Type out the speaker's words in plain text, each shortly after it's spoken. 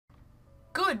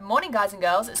Good morning, guys and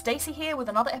girls. It's Daisy here with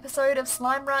another episode of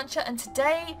Slime Rancher, and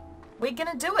today we're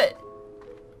gonna do it.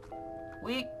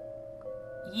 We're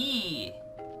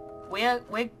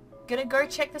gonna go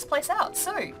check this place out.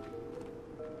 So,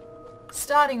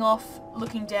 starting off,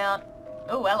 looking down.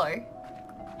 Oh, hello.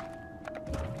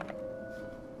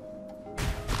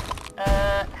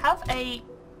 Have a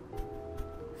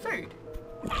food.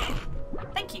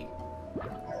 Thank you.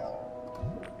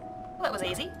 Well, that was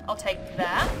easy. I'll take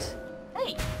that.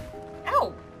 Hey!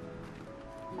 Ow!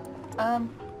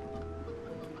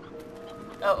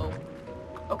 Uh-oh.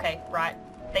 Okay, right.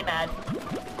 They mad.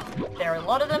 There are a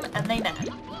lot of them, and they mad.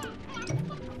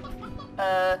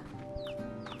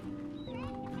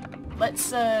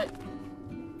 Let's,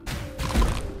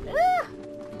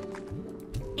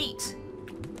 eat.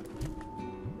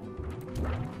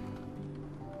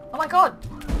 Oh my god!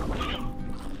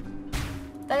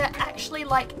 They are actually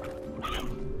like...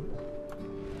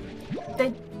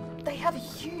 They have a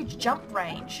huge jump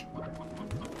range.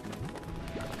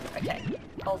 Okay,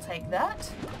 I'll take that.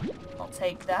 I'll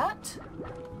take that.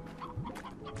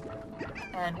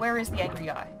 And where is the angry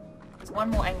guy? There's one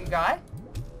more angry guy.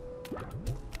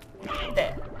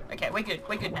 There. Okay, we're good.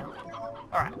 We're good now.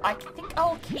 Alright, I think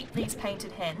I'll keep these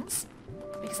painted hens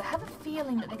because I have a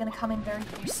feeling that they're going to come in very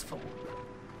useful.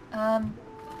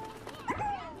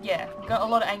 Yeah, we've got a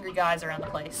lot of angry guys around the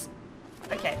place.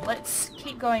 Okay, let's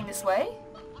keep going this way.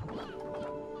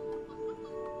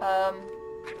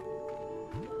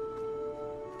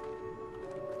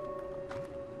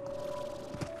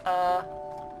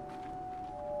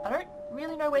 I don't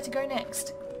really know where to go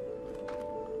next.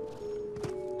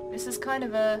 This is kind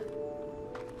of a...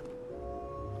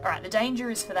 Alright, the danger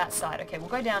is for that side. Okay, we'll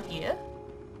go down here.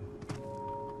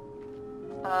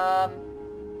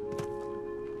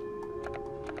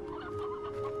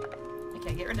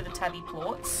 Okay, get rid of the tabby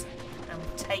plorts. And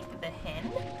we'll take the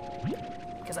hen.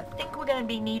 Because I think we're going to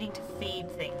be needing to feed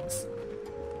things.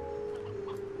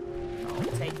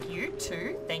 I'll take you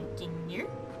too. Thanking you.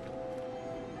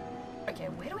 Okay,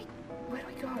 where do we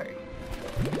go?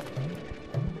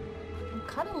 I'm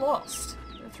kind of lost.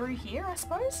 Through here, I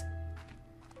suppose?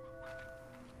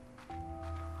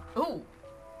 Ooh.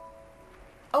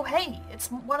 Oh, hey! It's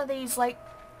one of these, like,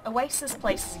 oasis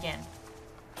places again.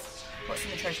 What's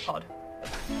in the treasure pod?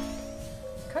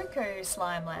 Cocoa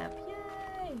slime lamp.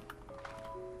 Yay!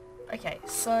 Okay,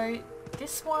 so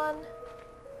this one...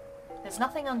 There's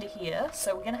nothing under here,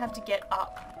 so we're going to have to get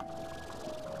up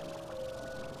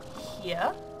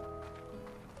here.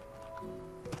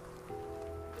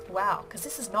 Wow, because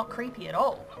this is not creepy at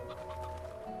all.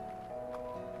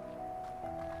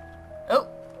 Oh!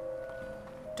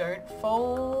 Don't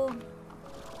fall...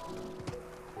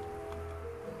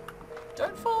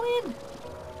 Don't fall in!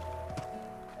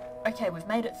 Okay, we've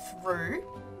made it through.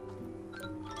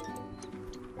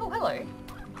 Oh, hello.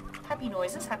 Happy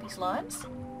noises, happy slimes.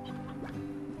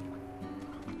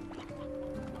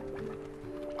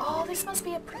 Oh, this must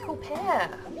be a prickle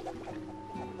pear.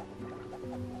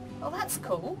 Oh, that's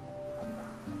cool.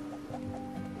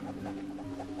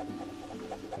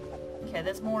 Okay,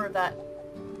 there's more of that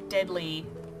deadly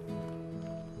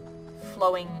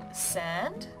flowing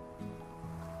sand.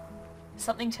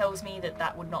 Something tells me that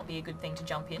that would not be a good thing to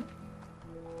jump in.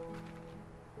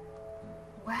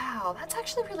 Wow, that's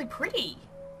actually really pretty.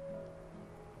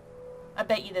 I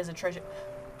bet you there's a treasure...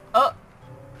 Oh!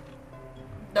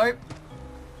 Nope.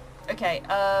 Okay,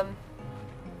 I'm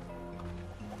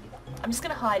just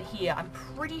gonna hide here. I'm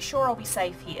pretty sure I'll be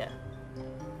safe here.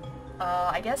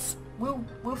 I guess we'll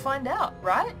find out,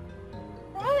 right?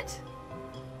 Right?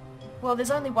 Well,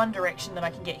 there's only one direction that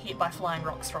I can get hit by flying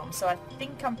rocks from, so I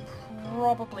think I'm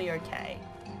probably okay.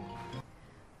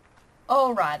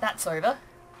 Alright, that's over.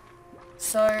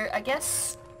 So, I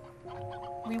guess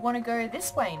we want to go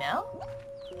this way now.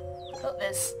 Oh,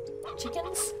 there's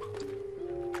chickens.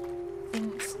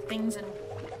 Things and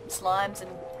slimes and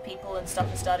people and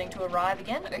stuff are starting to arrive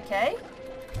again. Okay.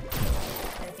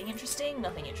 Anything interesting?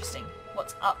 Nothing interesting.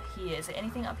 What's up here? Is there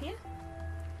anything up here?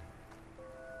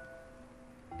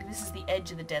 This is the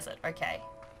edge of the desert. Okay.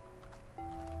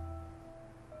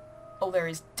 Oh, there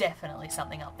is definitely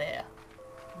something up there.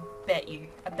 Bet you.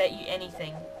 I bet you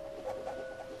anything.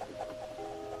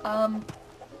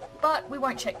 But we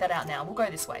won't check that out now. We'll go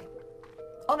this way.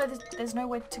 Oh no, there's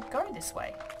nowhere to go this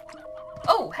way.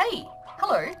 Oh, hey!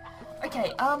 Hello!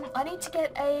 Okay, I need to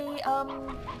get a,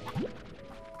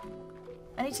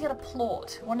 I need to get a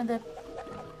plort. One of the...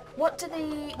 What do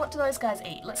those guys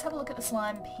eat? Let's have a look at the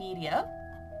Slimepedia.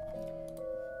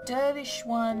 Dervish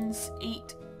ones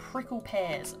eat prickle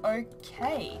pears.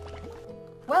 Okay.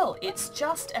 Well, it's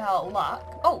just our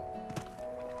luck. Oh!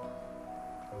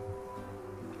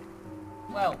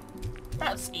 Well,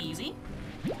 that's easy.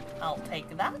 I'll take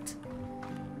that.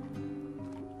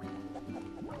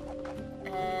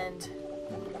 And...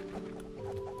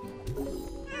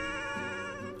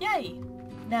 yay!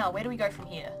 Now, where do we go from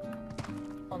here?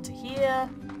 Onto here,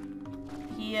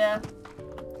 here,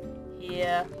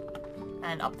 here,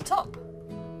 and up the top.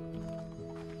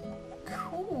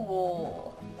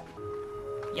 Cool.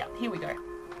 Yeah, here we go.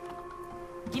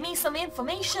 Give me some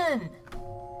information!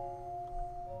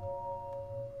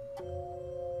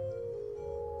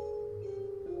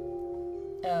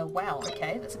 Wow,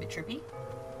 okay, that's a bit trippy.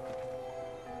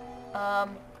 Yeah,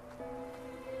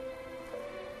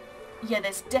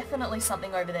 there's definitely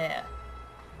something over there.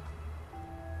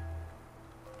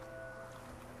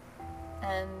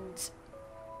 And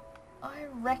I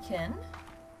reckon...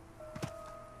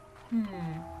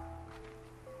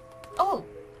 Oh!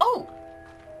 Oh!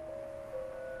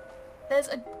 There's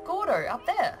a Gordo up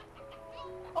there.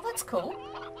 Oh, that's cool.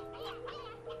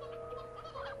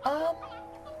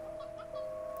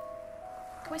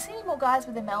 Can we see any more guys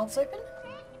with their mouths open?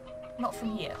 Not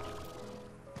from here.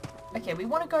 Okay, we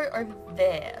want to go over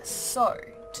there. So,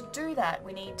 to do that,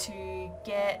 we need to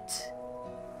get...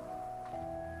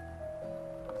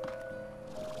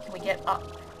 Can we get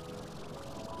up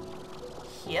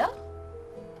here?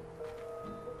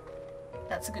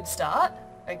 That's a good start.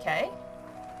 Okay.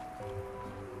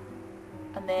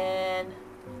 And then...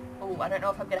 Oh, I don't know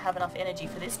if I'm going to have enough energy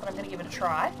for this, but I'm going to give it a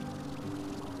try.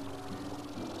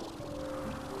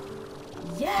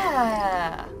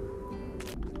 Yeah!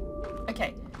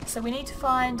 Okay, so we need to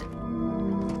find...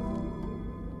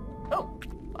 Oh,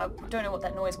 I don't know what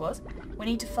that noise was. We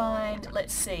need to find,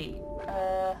 let's see,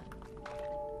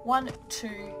 1, 2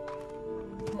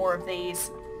 more of these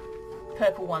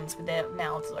purple ones with their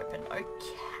mouths open.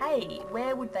 Okay,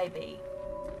 where would they be?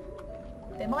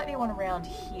 There might be one around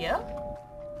here.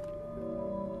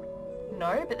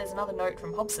 No, but there's another note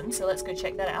from Hobson, so let's go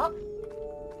check that out.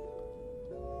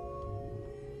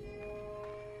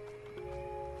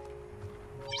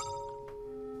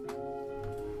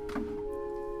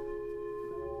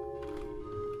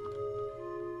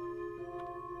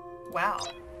 Wow.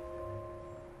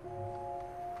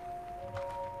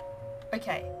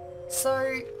 Okay,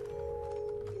 so,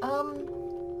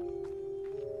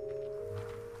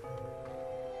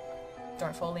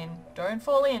 don't fall in. Don't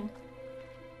fall in.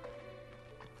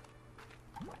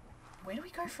 Where do we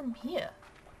go from here?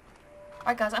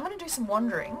 Alright guys, I'm going to do some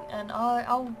wandering, and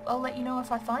I'll let you know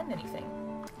if I find anything.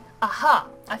 Aha!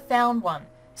 I found one.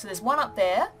 So there's one up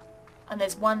there, and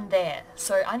there's one there.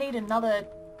 So I need another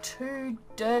 2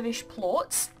 Dervish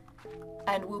plorts,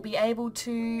 and we'll be able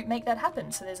to make that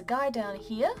happen. So there's a guy down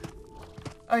here.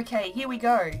 Okay, here we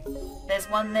go. There's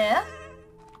one there.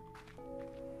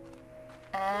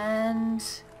 And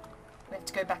we have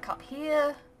to go back up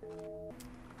here.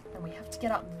 And we have to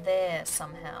get up there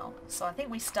somehow. So I think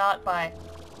we start by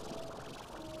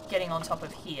getting on top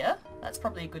of here. That's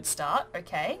probably a good start.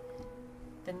 Okay.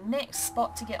 The next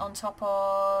spot to get on top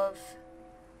of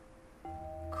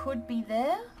could be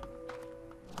there.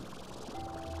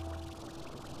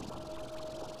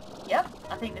 Yep,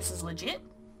 I think this is legit.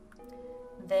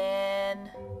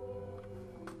 Then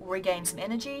we'll regain some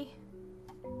energy.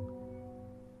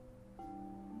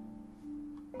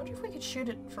 I wonder if we could shoot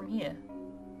it from here.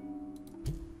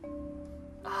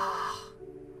 Ah.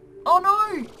 Oh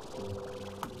no!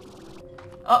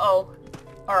 Uh-oh.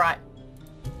 Alright.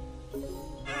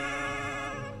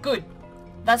 Good.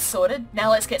 That's sorted. Now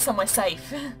let's get somewhere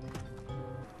safe.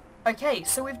 Okay,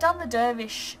 so we've done the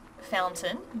Dervish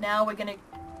fountain. Now we're gonna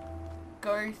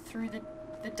go through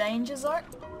the danger zone.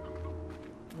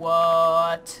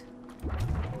 What?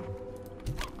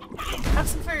 Have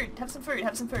some food. Have some food.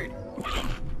 Have some food.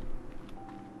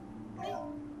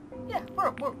 Yeah,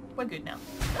 we're good now.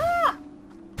 Ah!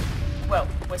 Well,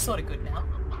 we're sort of good now.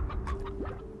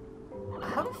 I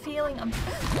have a feeling I'm...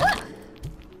 Ah!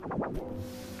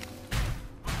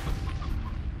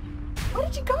 Where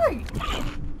did you go?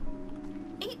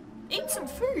 Eat some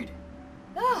food.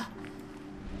 Ah.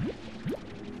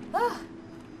 Ah.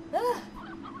 Ah.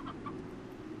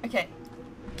 Okay.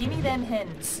 Give me them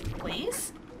hens,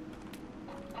 please.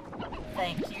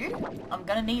 Thank you. I'm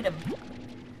gonna need them.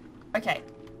 Okay.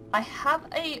 I have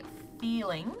a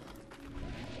feeling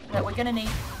that we're gonna need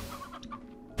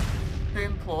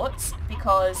boom plorts,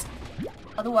 because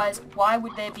otherwise why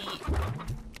would there be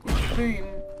boom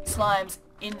slimes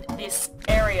in this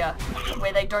area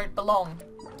where they don't belong,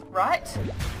 right?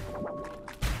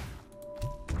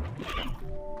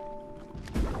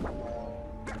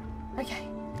 Okay,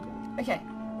 okay,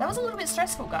 That was a little bit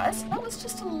stressful, guys. That was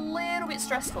just a little bit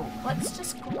stressful. Let's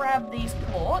just grab these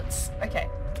plorts. Okay.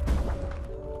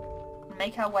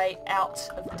 Make our way out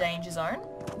of the danger zone.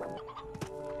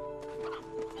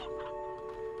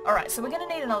 Alright, so we're going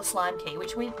to need another slime key,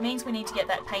 which means we need to get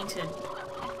that painted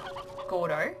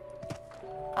Gordo.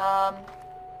 I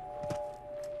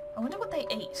wonder what they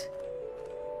eat.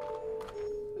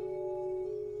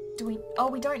 Do we... Oh,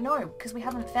 we don't know, because we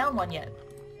haven't found one yet.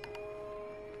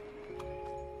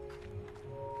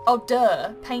 Oh,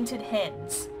 duh. Painted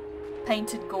hens.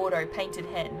 Painted Gordo, painted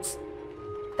hens.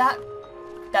 That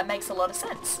makes a lot of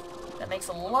sense. That makes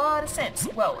a lot of sense.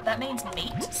 Well, that means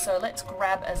meat, so let's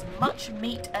grab as much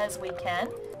meat as we can.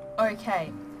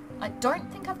 Okay. I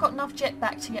don't think I've got enough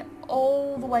jetpack to get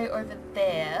all the way over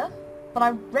there, but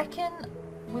I reckon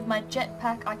with my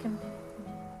jetpack I can...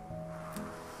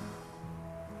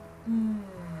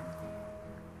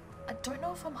 I don't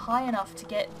know if I'm high enough to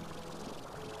get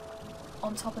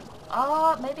on top of...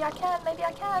 Ah, maybe I can, maybe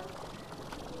I can.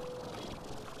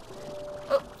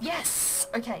 Oh, yes!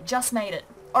 Okay, just made it.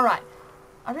 Alright.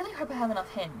 I really hope I have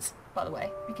enough hens, by the way,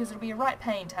 because it'll be a right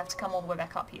pain to have to come all the way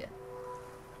back up here.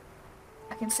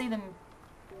 I can see them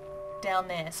down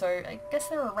there, so I guess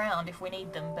they're around if we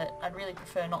need them, but I'd really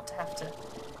prefer not to have to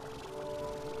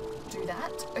do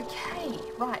that. Okay,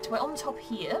 right, we're on the top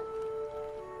here.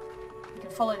 We can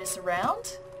follow this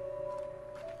around.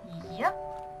 Yep.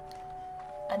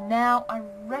 And now I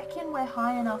reckon we're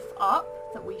high enough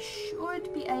up that we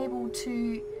should be able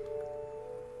to...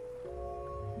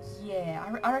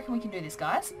 Yeah, I reckon we can do this,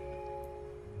 guys.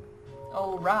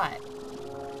 Alright.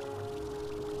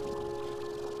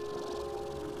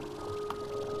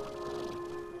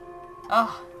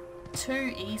 Ah,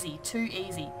 too easy, too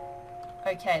easy.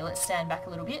 Okay, let's stand back a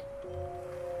little bit.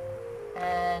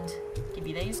 And give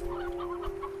you these.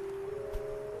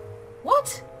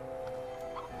 What?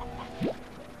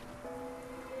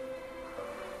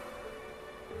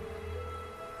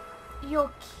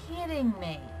 You're kidding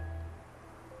me.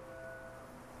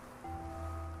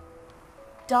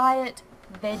 Diet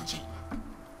veggie.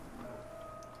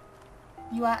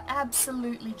 You are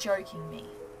absolutely joking me.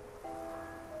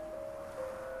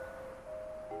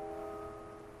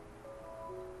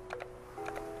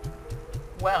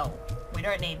 Well, we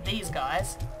don't need these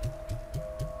guys.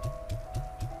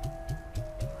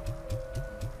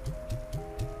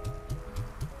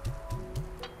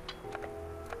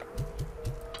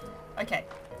 Okay,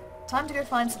 time to go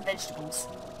find some vegetables.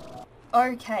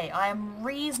 Okay, I am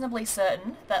reasonably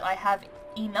certain that I have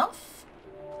enough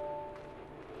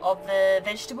of the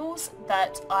vegetables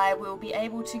that I will be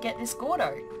able to get this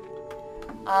Gordo.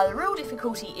 The real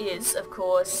difficulty is, of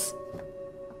course...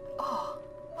 Oh,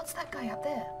 what's that guy up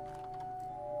there?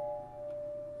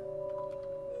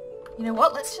 You know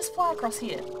what, let's just fly across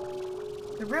here.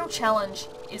 The real challenge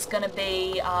is going to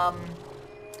be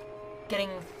getting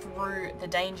through the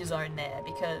danger zone there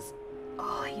because...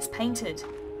 Oh, he's painted.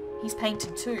 He's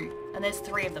painted too. And there's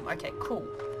 3 of them. Okay, cool.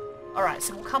 Alright,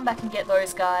 so we'll come back and get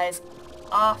those guys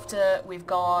after we've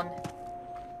gone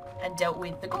and dealt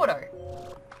with the Gordo.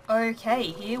 Okay,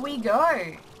 here we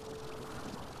go.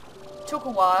 Took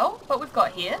a while, but we've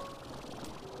got here.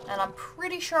 And I'm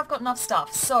pretty sure I've got enough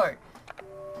stuff. So,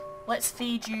 let's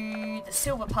feed you the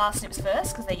silver parsnips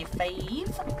first, because they're your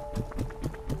fave.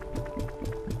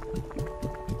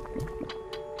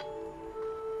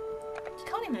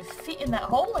 Even fit in that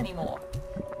hole anymore.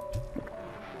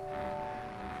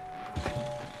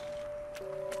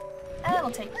 And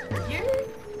I'll take you.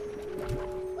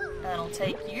 And I'll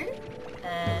take you.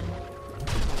 And...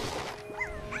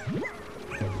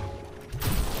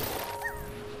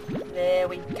 There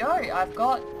we go. I've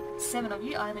got 7 of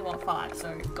you. I only want 5,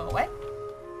 so go away.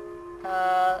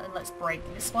 And let's break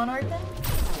this one open.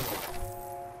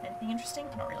 Anything interesting?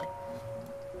 Not really.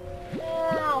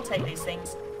 I'll take these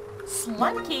things.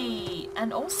 Slunky!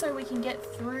 And also we can get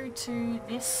through to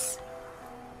this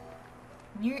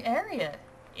new area.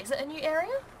 Is it a new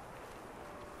area?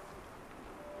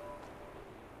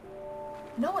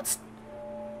 No, it's...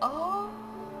 Oh!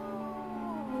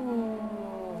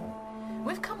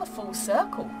 We've come a full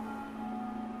circle.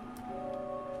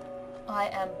 I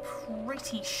am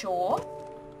pretty sure.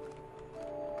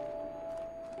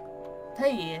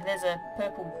 Hey, there's a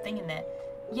purple thing in there.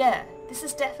 Yeah, this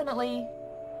is definitely...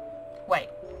 Wait.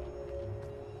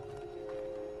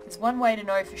 There's one way to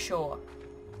know for sure.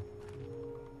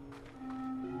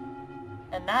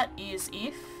 And that is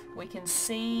if we can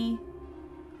see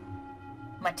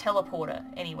my teleporter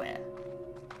anywhere.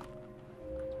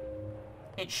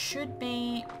 It should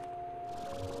be...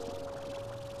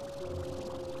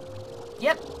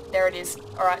 Yep, there it is.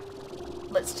 Alright.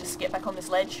 let's just get back on this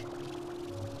ledge.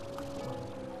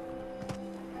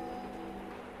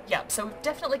 Yeah, so we've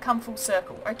definitely come full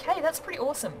circle. Okay, that's pretty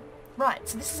awesome. Right,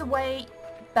 so this is a way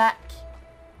back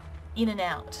in and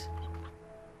out.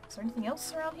 Is there anything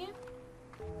else around here?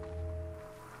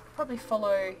 Probably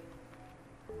follow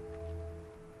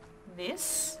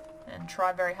this and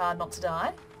try very hard not to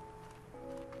die.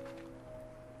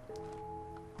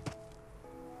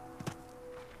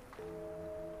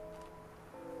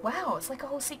 Wow, it's like a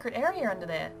whole secret area under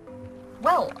there.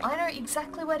 Well, I know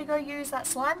exactly where to go use that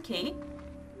slime key,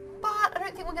 but I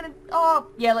don't think we're gonna... Oh,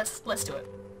 yeah, let's do it.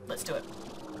 Let's do it.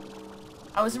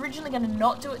 I was originally gonna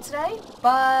not do it today,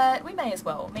 but we may as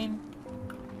well. I mean,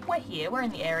 we're here, we're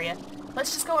in the area.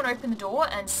 Let's just go and open the door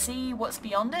and see what's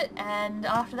beyond it, and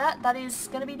after that, that is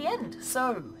gonna be the end.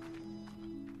 So,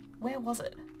 where was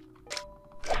it?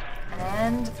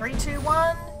 And 3, 2,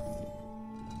 1.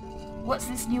 What's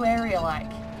this new area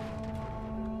like?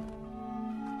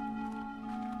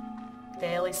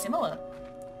 Fairly similar.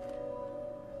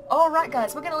 Alright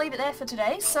guys, we're going to leave it there for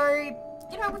today. So,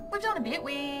 you know, we've done a bit.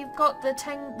 We've got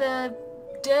the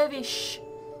Dervish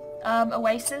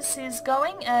oasis is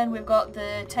going, and we've got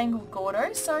the tangled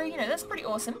Gordo. So, you know, that's pretty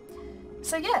awesome.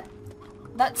 So yeah,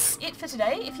 that's it for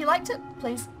today. If you liked it,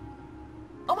 please...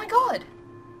 Oh my god!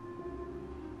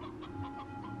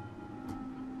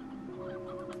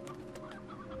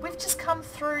 We've just come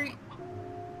through...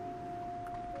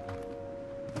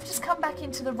 We've just come back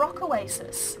into the rock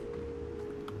oasis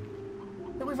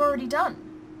that we've already done.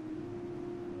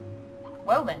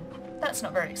 Well then, that's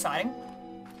not very exciting.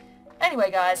 Anyway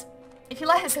guys, if you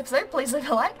like this episode, please leave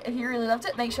a like. If you really loved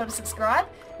it, make sure to subscribe.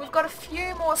 We've got a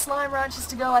few more slime ranches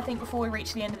to go, I think, before we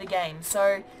reach the end of the game.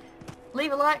 So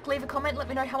leave a like, leave a comment, let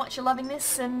me know how much you're loving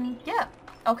this, and yeah,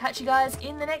 I'll catch you guys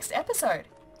in the next episode.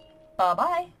 Bye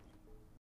bye.